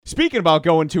Speaking about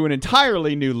going to an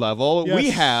entirely new level, Yes. we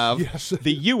have Yes.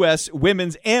 the U.S.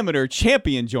 Women's Amateur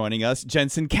Champion joining us,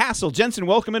 Jensen Castle. Jensen,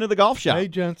 welcome into the Golf Shop. Hey,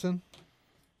 Jensen.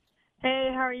 Hey,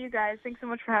 how are you guys? Thanks so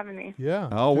much for having me. Yeah.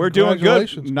 Oh, we're doing good.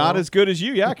 Congratulations, Not girl. as good as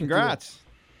you. Yeah, congrats.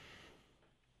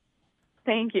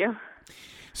 Thank you.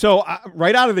 So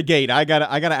right out of the gate, I gotta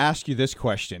ask you this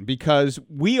question, because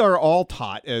we are all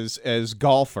taught as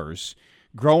golfers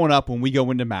growing up when we go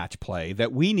into match play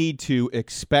that we need to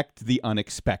expect the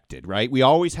unexpected, right? We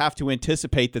always have to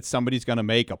anticipate that somebody's going to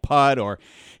make a putt or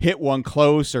hit one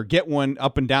close or get one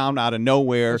up and down out of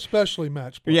nowhere. Especially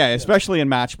match play. Yeah, especially in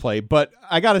match play. But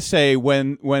I got to say,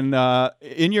 when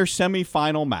in your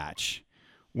semifinal match,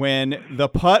 when the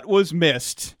putt was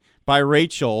missed by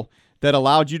Rachel that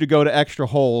allowed you to go to extra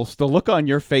holes, the look on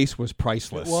your face was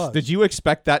priceless. It was. Did you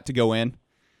expect that to go in?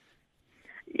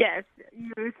 Yes,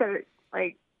 you said it.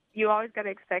 Like, you always got to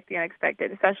expect the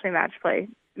unexpected, especially match play.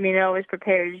 I mean, it always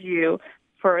prepares you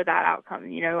for that outcome.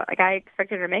 You know, like, I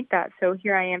expected her to make that. So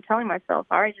here I am telling myself,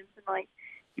 all right, Jensen, like,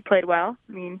 you played well.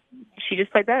 I mean, she just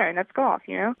played better, and that's golf,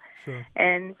 you know? Sure.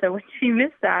 And so when she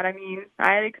missed that, I mean,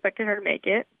 I had expected her to make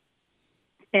it.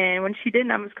 And when she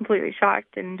didn't, I was completely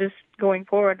shocked. And just going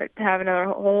forward to have another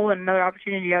hole and another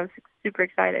opportunity, I was super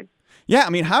excited. Yeah, I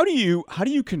mean, how do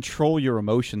you control your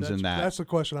emotions in that? That's the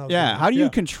question I was Yeah, gonna how do ask. you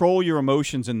control your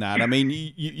emotions in that? I mean,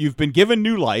 you've been given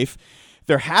new life.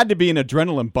 There had to be an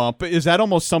adrenaline bump. Is that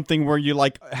almost something where you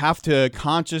like have to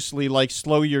consciously like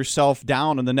slow yourself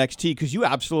down on the next tee because you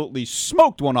absolutely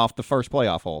smoked one off the first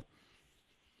playoff hole?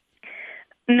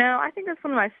 No, I think that's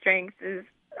one of my strengths is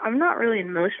I'm not really an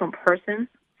emotional person.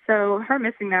 So her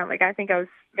missing that, like, I think I was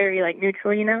very, like,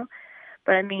 neutral, you know?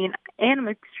 But, I mean, and I'm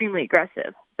extremely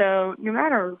aggressive. So no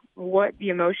matter what the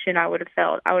emotion I would have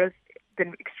felt, I would have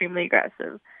been extremely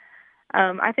aggressive.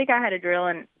 I think I had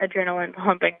adrenaline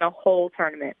pumping the whole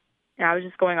tournament, and I was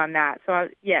just going on that. So,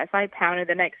 I pounded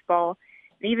the next ball.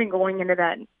 And even going into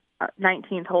that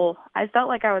 19th hole, I felt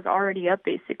like I was already up,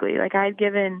 basically. Like, I'd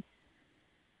been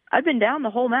down the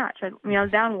whole match. I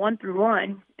was down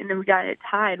 1-1, and then we got it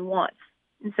tied once.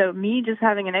 And so me just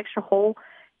having an extra hole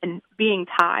and being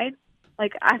tied,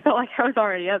 like, I felt like I was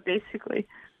already up, basically.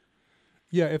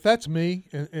 Yeah, if that's me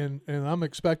and I'm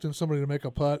expecting somebody to make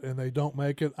a putt and they don't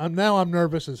make it, I'm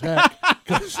nervous as heck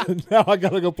because now I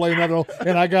got to go play another hole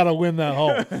and I got to win that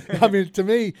hole. I mean, to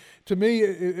me,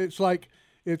 it's like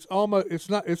it's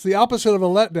the opposite of a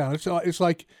letdown. It's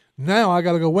like now I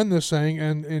got to go win this thing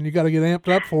and you got to get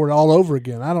amped up for it all over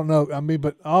again. I don't know. I mean,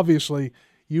 but obviously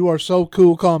you are so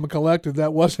cool, calm, and collected.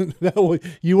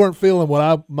 You weren't feeling what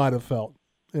I might have felt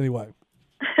anyway.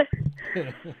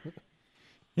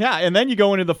 Yeah, and then you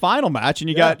go into the final match, and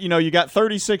you got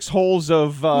 36 holes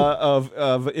of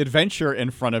adventure in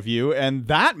front of you, and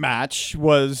that match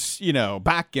was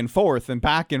back and forth,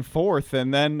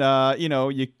 and then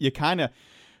you kind of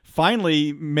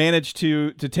finally managed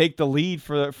to take the lead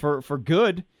for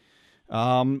good,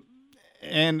 and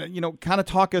kind of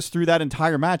talk us through that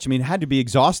entire match. I mean, it had to be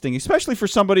exhausting, especially for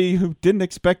somebody who didn't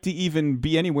expect to even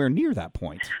be anywhere near that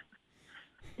point.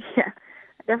 Yeah.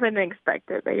 Definitely didn't expect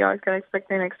it, but you always gotta expect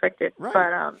the unexpected. Right.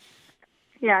 But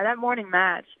that morning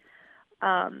match,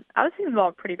 I was hitting the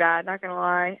ball pretty bad. Not gonna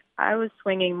lie, I was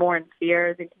swinging more in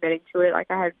fear than committing to it, like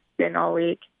I had been all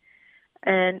week.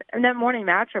 And that morning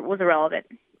match was irrelevant.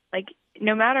 Like,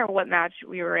 no matter what match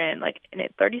we were in, like in a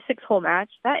 36-hole match,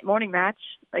 that morning match,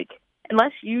 like,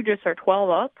 unless you just are 12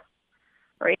 up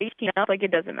or 18 up, like,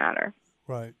 it doesn't matter.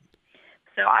 Right.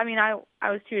 So I mean, I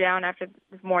was 2 down after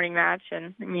this morning match,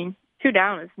 and I mean, 2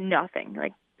 down is nothing,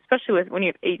 like, especially when you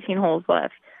have 18 holes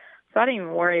left. So I didn't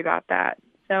even worry about that.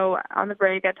 So on the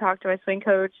break, I talked to my swing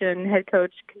coach and head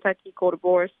coach, Kentucky, Cole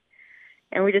DeBoers,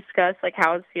 and we discussed, like,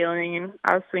 how I was feeling, and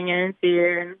I was swinging in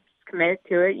fear and just committed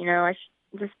to it.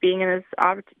 Just being in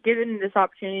given this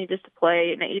opportunity just to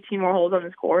play 18 more holes on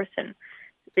this course and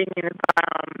being in the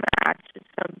final match is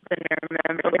something to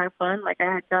remember. It was kind of fun, like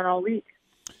I had done all week.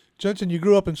 Jensen, you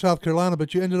grew up in South Carolina,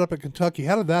 but you ended up at Kentucky.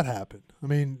 How did that happen? I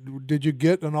mean, did you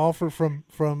get an offer from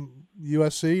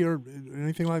USC or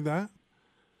anything like that?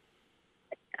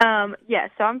 Yeah,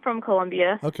 so I'm from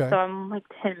Columbia. Okay. So I'm like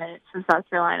 10 minutes from South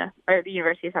Carolina, or the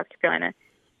University of South Carolina.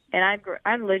 And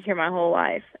I've lived here my whole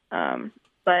life.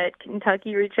 But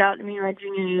Kentucky reached out to me my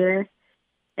junior year.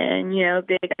 And,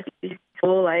 big SEC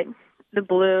school, like the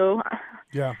Blue.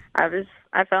 Yeah. I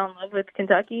fell in love with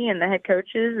Kentucky and the head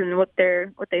coaches and what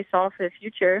they saw for the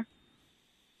future.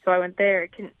 So I went there.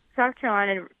 South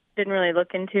Carolina didn't really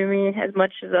look into me as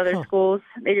much as other schools.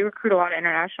 They do recruit a lot of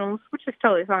internationals, which is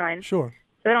totally fine. Sure.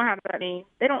 So they don't have that many.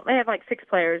 They have like 6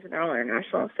 players in their own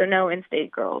internationals, so no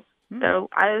in-state girls. So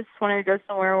I just wanted to go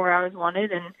somewhere where I was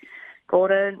wanted, and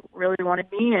Golda really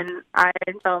wanted me, and I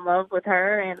fell in love with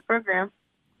her and the program.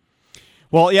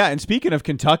 Well, yeah, and speaking of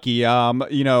Kentucky,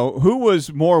 who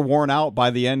was more worn out by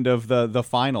the end of the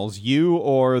finals, you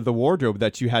or the wardrobe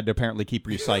that you had to apparently keep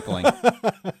recycling?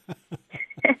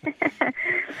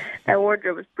 That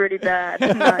wardrobe was pretty bad,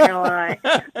 I'm not going to lie.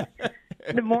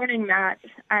 The morning match,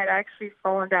 I had actually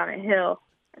fallen down a hill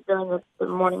during the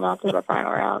morning match of the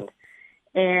final round.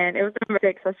 And it was number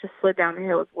 6, so I just slid down the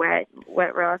hill. It was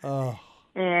wet rough. Oh.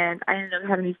 And I ended up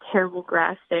having these terrible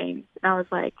grass stains. And I was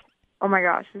like, oh my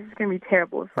gosh, this is going to be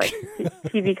terrible if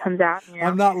TV comes out.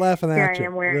 I'm not laughing at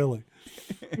you, wearing, really.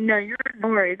 No, no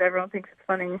worries. Everyone thinks it's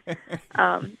funny.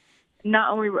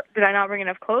 Not only did I not bring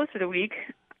enough clothes for the week,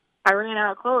 I ran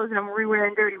out of clothes and I'm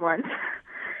re-wearing dirty ones.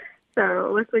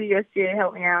 So luckily USGA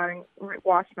helped me out and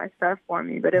washed my stuff for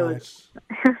me, but it was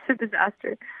a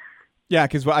disaster. Yeah,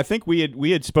 because I think we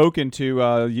had spoken to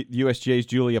USGA's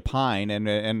Julia Pine,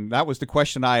 and that was the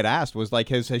question I had asked was like,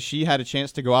 has she had a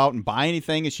chance to go out and buy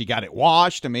anything? Has she got it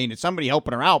washed? I mean, is somebody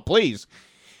helping her out, please?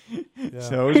 Yeah.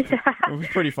 So it was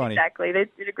pretty funny. Exactly, they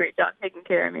did a great job taking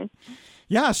care of me.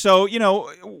 Yeah, so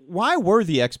why were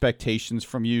the expectations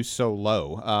from you so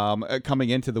low coming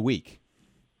into the week?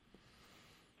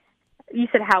 You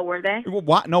said how were they?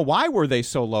 Why were they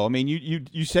so low? I mean,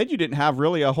 you said you didn't have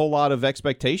really a whole lot of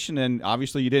expectation, and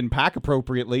obviously you didn't pack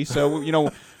appropriately. So,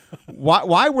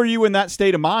 why were you in that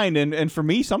state of mind? And for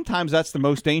me, sometimes that's the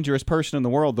most dangerous person in the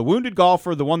world. The wounded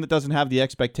golfer, the one that doesn't have the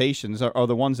expectations, are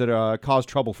the ones that cause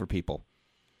trouble for people.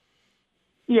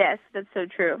 Yes, that's so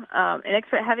true. And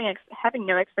having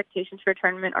no expectations for a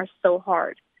tournament are so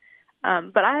hard.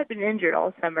 But I have been injured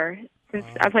all summer since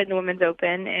I played in the Women's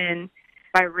Open, and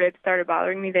my ribs started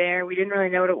bothering me there. We didn't really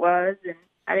know what it was, and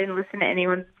I didn't listen to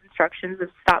anyone's instructions of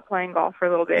stop playing golf for a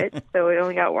little bit, so it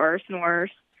only got worse and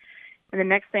worse. And the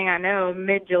next thing I know,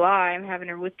 mid-July, I'm having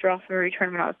to withdraw from every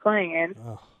tournament I was playing in,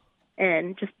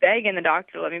 and just begging the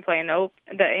doctor to let me play in the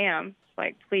AM.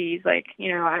 Like, please, I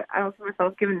don't see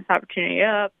myself giving this opportunity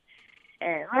up.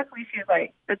 And luckily she was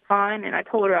like, that's fine. And I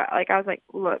told her, I was like,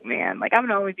 look, man, I'm going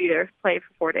to only be there to play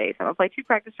for 4 days. I'm going to play 2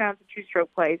 practice rounds and 2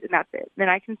 stroke plays, and that's it. Then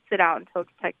I can sit out until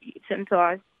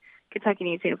Kentucky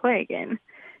needs me to play again.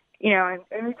 And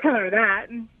we tell her that,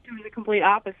 and doing the complete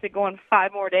opposite, going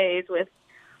 5 more days with,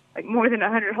 more than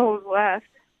 100 holes left.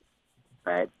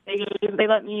 But they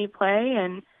let me play,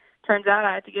 and turns out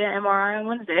I had to get an MRI on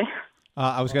Wednesday.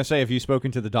 I was going to say, have you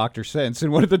spoken to the doctor since?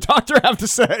 And what did the doctor have to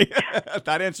say?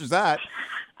 That answers that.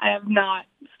 I have not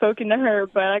spoken to her,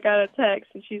 but I got a text,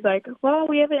 and she's like, well,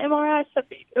 we have an MRI set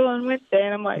on Wednesday.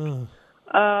 And I'm like,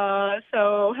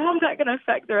 so how is that going to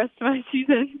affect the rest of my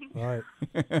season? Right.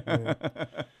 Yeah.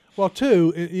 Well,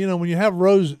 too, when you have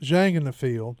Rose Zhang in the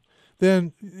field,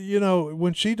 then,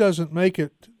 when she doesn't make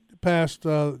it past,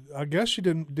 I guess she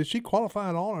didn't. Did she qualify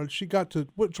at all, or she got to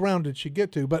which round did she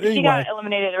get to? But anyway, she got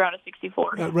eliminated around a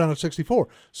 64. Round of 64.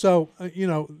 So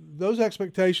those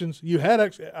expectations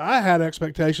I had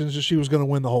expectations that she was going to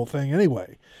win the whole thing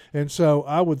anyway, and so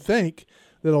I would think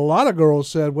that a lot of girls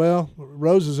said, "Well,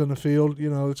 Rose is in the field.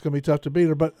 It's going to be tough to beat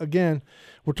her." But again,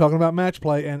 we're talking about match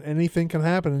play, and anything can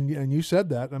happen. And you said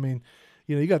that. I mean,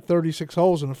 you got 36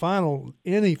 holes in the final.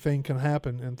 Anything can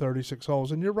happen in 36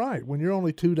 holes. And you're right. When you're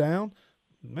only 2 down,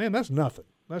 man, that's nothing.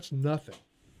 That's nothing.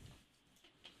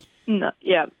 No,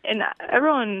 yeah. And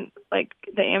everyone,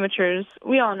 the amateurs,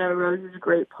 we all know Rose is a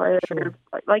great player. Sure.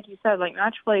 Like you said,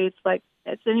 match play,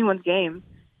 it's anyone's game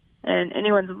and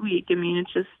anyone's week. I mean, it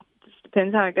just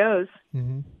depends how it goes.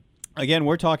 Mm-hmm. Again,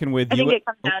 we're talking with I think it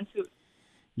comes down to...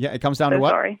 Yeah, it comes down to what?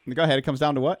 Sorry. Go ahead. It comes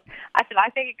down to what? I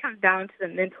think it comes down to the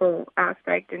mental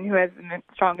aspect and who has the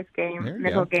strongest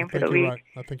mental game for the week. Right.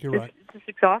 I think you're right. It's just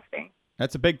exhausting.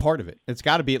 That's a big part of it. It's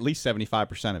got to be at least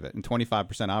 75% of it, and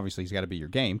 25% obviously has got to be your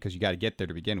game because you got to get there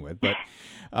to begin with. But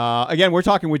again, we're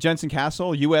talking with Jensen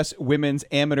Castle, U.S. Women's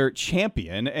Amateur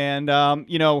Champion, and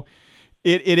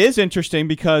It is interesting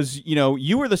because,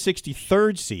 you were the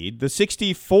 63rd seed. The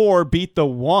 64 beat the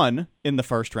 1 in the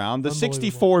first round. The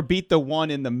 64 beat the 1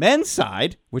 in the men's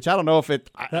side, which I don't know if it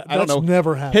 – I don't know.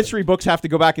 Never happened. History books have to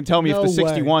go back and tell me No if the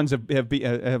way. 61s have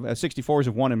 64s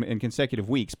have won in consecutive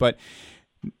weeks. But,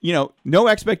 no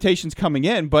expectations coming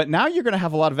in. But now you're going to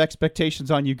have a lot of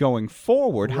expectations on you going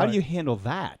forward. Right. How do you handle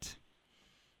that?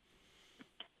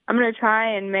 I'm going to try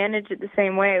and manage it the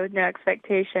same way with no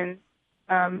expectations.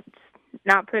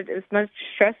 Not put as much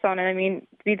stress on it. I mean,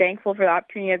 be thankful for the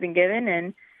opportunity I've been given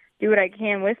and do what I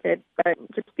can with it. But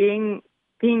just being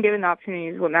given the opportunity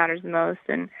is what matters the most,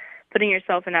 and putting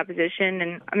yourself in that position.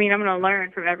 And I mean, I'm going to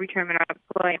learn from every tournament I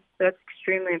play. So that's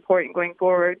extremely important going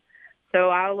forward. So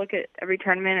I'll look at every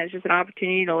tournament as just an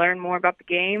opportunity to learn more about the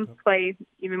game, play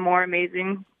even more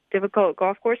amazing, difficult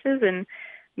golf courses, and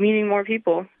meeting more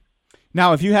people.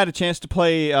 Now, have you had a chance to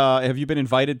play? Have you been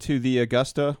invited to the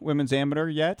Augusta Women's Amateur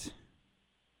yet?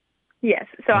 Yes.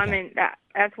 So I'm in that.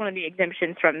 That's one of the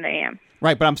exemptions from the AM.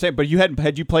 Right, but I'm saying, but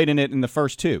had you played in it in the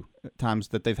first 2 times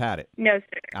that they've had it? No,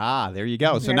 sir. Ah, there you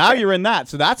go. So No, now sir. you're in that.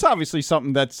 So that's obviously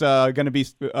something that's going to be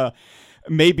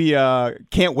maybe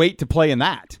can't wait to play in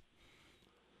that.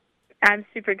 I'm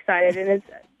super excited, and it's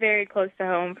very close to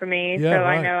home for me. Yeah, so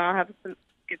right. I know I'll have a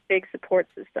big support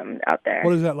system out there.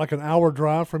 What is that, like an hour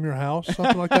drive from your house,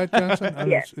 something like that, Jensen? I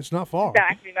mean, Yes. it's not far.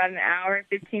 Exactly, about an hour and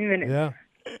 15 minutes. Yeah.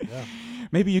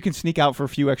 Maybe you can sneak out for a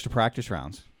few extra practice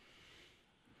rounds.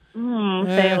 Say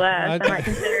less. I might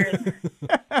consider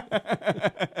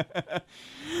it.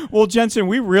 Well, Jensen,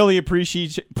 we really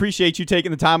appreciate you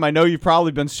taking the time. I know you've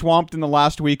probably been swamped in the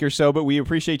last week or so, but we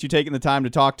appreciate you taking the time to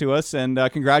talk to us, and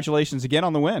congratulations again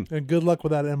on the win. And good luck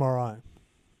with that MRI.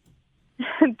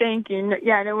 Thank you.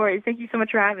 Yeah, no worries. Thank you so much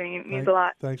for having me. It means a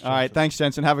lot. Thanks, All right, Jensen. thanks,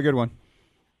 Jensen. Have a good one.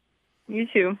 You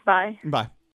too. Bye. Bye.